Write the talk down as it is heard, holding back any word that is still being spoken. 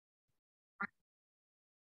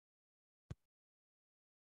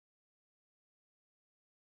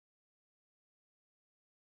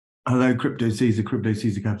Hello, Crypto Caesar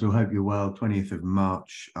Capital. Hope you're well. 20th of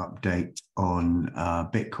March update on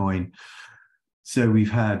Bitcoin. So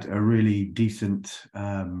we've had a really decent,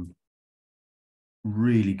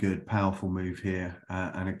 really good, powerful move here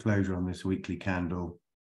and a closure on this weekly candle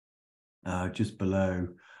just below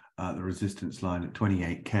the resistance line at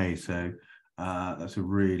 28K. So that's a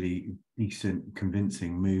really decent,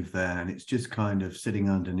 convincing move there. And it's just kind of sitting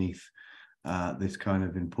underneath this kind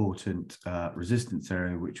of important resistance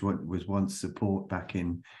area, which was once support back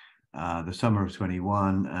in the summer of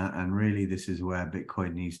 21. And really, this is where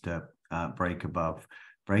Bitcoin needs to break above.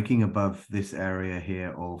 Breaking above this area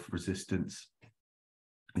here of resistance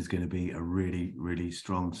is going to be a really, really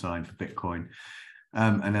strong sign for Bitcoin.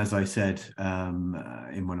 And as I said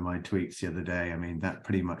in one of my tweets the other day, I mean, that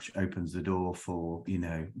pretty much opens the door for,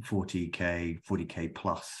 40K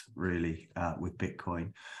plus, really, with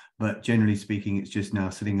Bitcoin. But generally speaking, it's just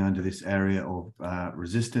now sitting under this area of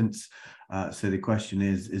resistance. So the question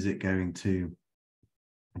is it going to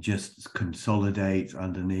just consolidate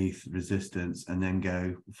underneath resistance and then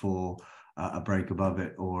go for a break above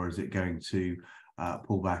it, or is it going to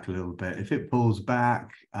pull back a little bit? If it pulls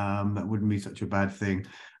back, that wouldn't be such a bad thing.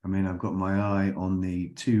 I mean, I've got my eye on the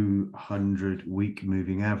 200-week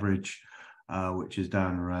moving average, which is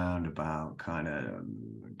down around about kind of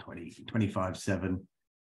 25.7.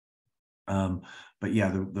 But yeah,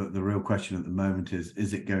 the real question at the moment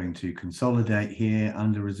is it going to consolidate here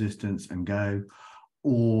under resistance and go,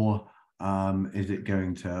 or is it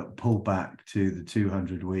going to pull back to the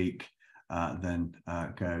 200-week, then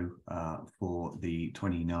go for the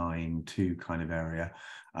 29.2 kind of area?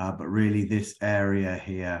 But really, this area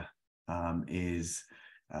here is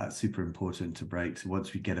super important to break. So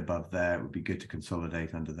once we get above there, it would be good to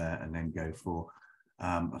consolidate under there and then go for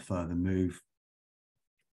a further move.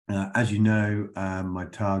 As you know, my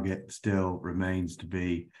target still remains to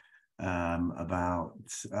be about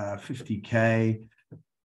 50K,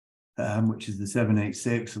 which is the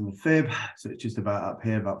 786 on the fib. So it's just about up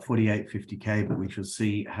here, about 48, 50K, but we shall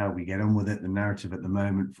see how we get on with it. The narrative at the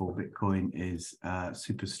moment for Bitcoin is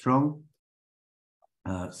super strong.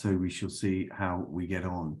 So we shall see how we get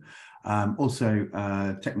on. Also,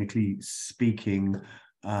 technically speaking,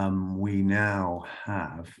 we now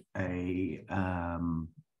have a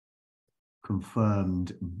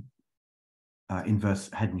confirmed inverse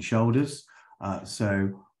head and shoulders. So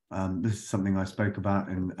this is something I spoke about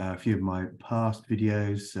in a few of my past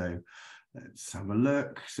videos. So let's have a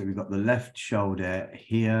look. So we've got the left shoulder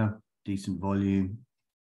here, decent volume.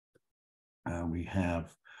 We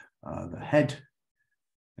have the head,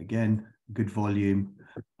 again, good volume.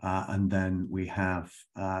 And then we have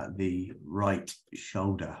the right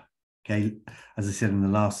shoulder. Okay, as I said in the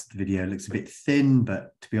last video, it looks a bit thin,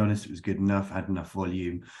 but to be honest, it was good enough, had enough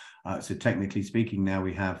volume. So technically speaking, now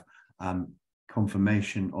we have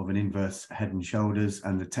confirmation of an inverse head and shoulders,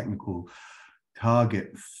 and the technical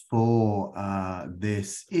target for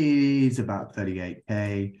this is about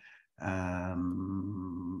 38K.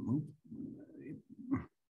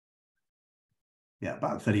 Yeah,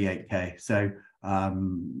 about 38K. So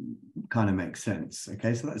kind of makes sense.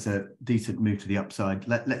 Okay, so that's a decent move to the upside.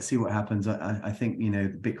 Let's see what happens. I think,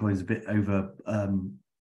 Bitcoin's a bit over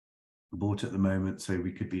bought at the moment, so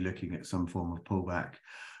we could be looking at some form of pullback.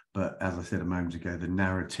 But as I said a moment ago, the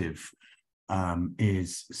narrative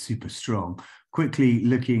is super strong. Quickly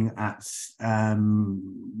looking at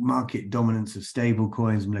market dominance of stable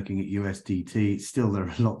coins, I'm looking at USDT. Still, there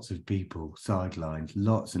are lots of people sidelined,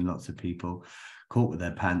 lots and lots of people caught with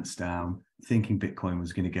their pants down, thinking Bitcoin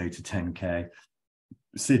was going to go to 10K,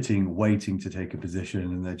 sitting, waiting to take a position,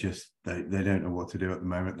 and they don't know what to do at the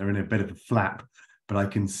moment. They're in a bit of a flap. But I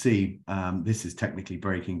can see this is technically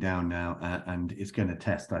breaking down now, and it's going to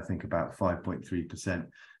test, I think, about 5.3%,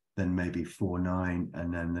 then maybe 4.9,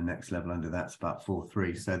 and then the next level under that's about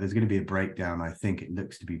 4.3. So there's going to be a breakdown. I think it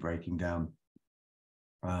looks to be breaking down.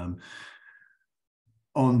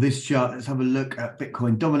 On this chart, let's have a look at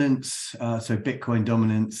Bitcoin dominance. So Bitcoin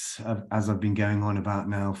dominance, as I've been going on about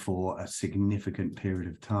now for a significant period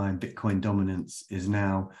of time, Bitcoin dominance is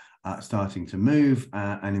now starting to move.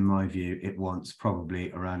 And in my view, it wants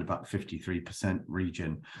probably around about 53%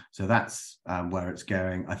 region. So that's where it's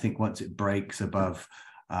going. I think once it breaks above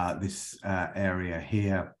this area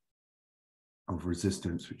here of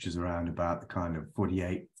resistance, which is around about the kind of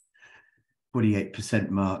 48%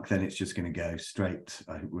 mark, then it's just going to go straight,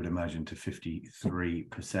 I would imagine, to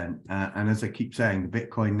 53%. And as I keep saying, the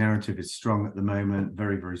Bitcoin narrative is strong at the moment,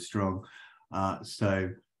 very, very strong. So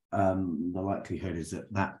the likelihood is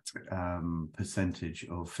that percentage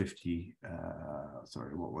of 50,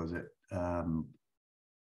 sorry, what was it?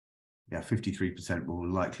 yeah, 53%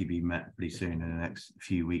 will likely be met pretty soon in the next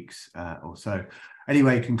few weeks or so.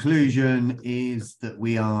 Anyway, conclusion is that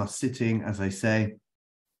we are sitting, as I say,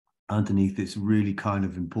 underneath this really kind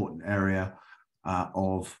of important area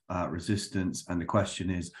of resistance. And the question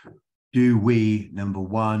is, do we, number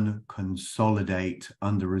one, consolidate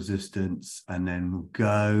under resistance and then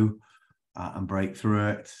go and break through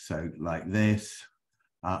it? So like this,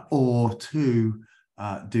 or two,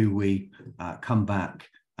 do we come back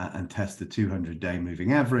and test the 200-day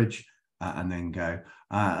moving average and then go?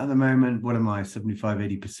 At the moment, what am I, 75,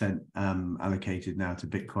 80% allocated now to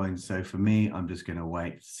Bitcoin. So for me, I'm just going to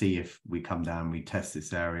wait, see if we come down, we test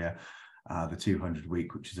this area, the 200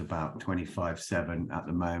 week, which is about 25.7 at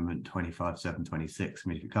the moment, 25.7, 26. I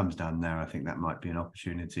mean, if it comes down there, I think that might be an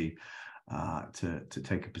opportunity to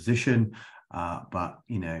take a position. But,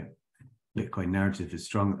 you know, Bitcoin narrative is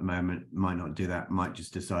strong at the moment, might not do that, might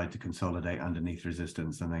just decide to consolidate underneath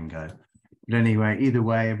resistance and then go. But anyway, either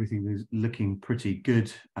way, everything is looking pretty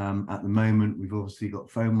good at the moment. We've obviously got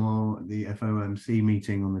FOMO, the FOMC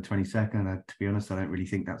meeting on the 22nd. To be honest, I don't really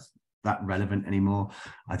think that's that relevant anymore.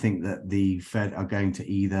 I think that the Fed are going to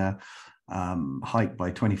either hike by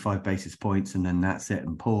 25 basis points and then that's it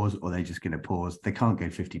and pause, or they're just going to pause. They can't go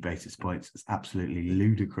 50 basis points. It's absolutely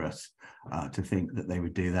ludicrous to think that they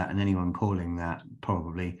would do that, and anyone calling that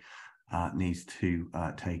probably needs to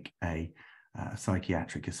take a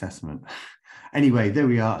psychiatric assessment. Anyway, there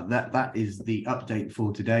we are. That is the update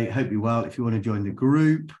for today. Hope you're well. If you want to join the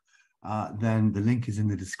group, then the link is in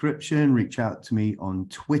the description. Reach out to me on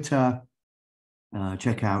Twitter.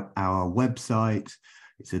 Check out our website.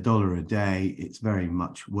 It's $1 a day. It's very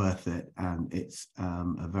much worth it, and it's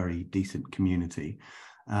a very decent community.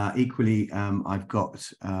 Equally, I've got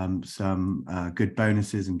some good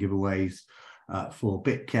bonuses and giveaways for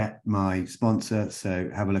Bitget, my sponsor. So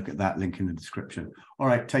have a look at that link in the description. All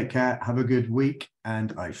right, take care. Have a good week,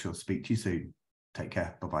 and I shall speak to you soon. Take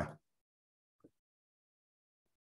care. Bye-bye.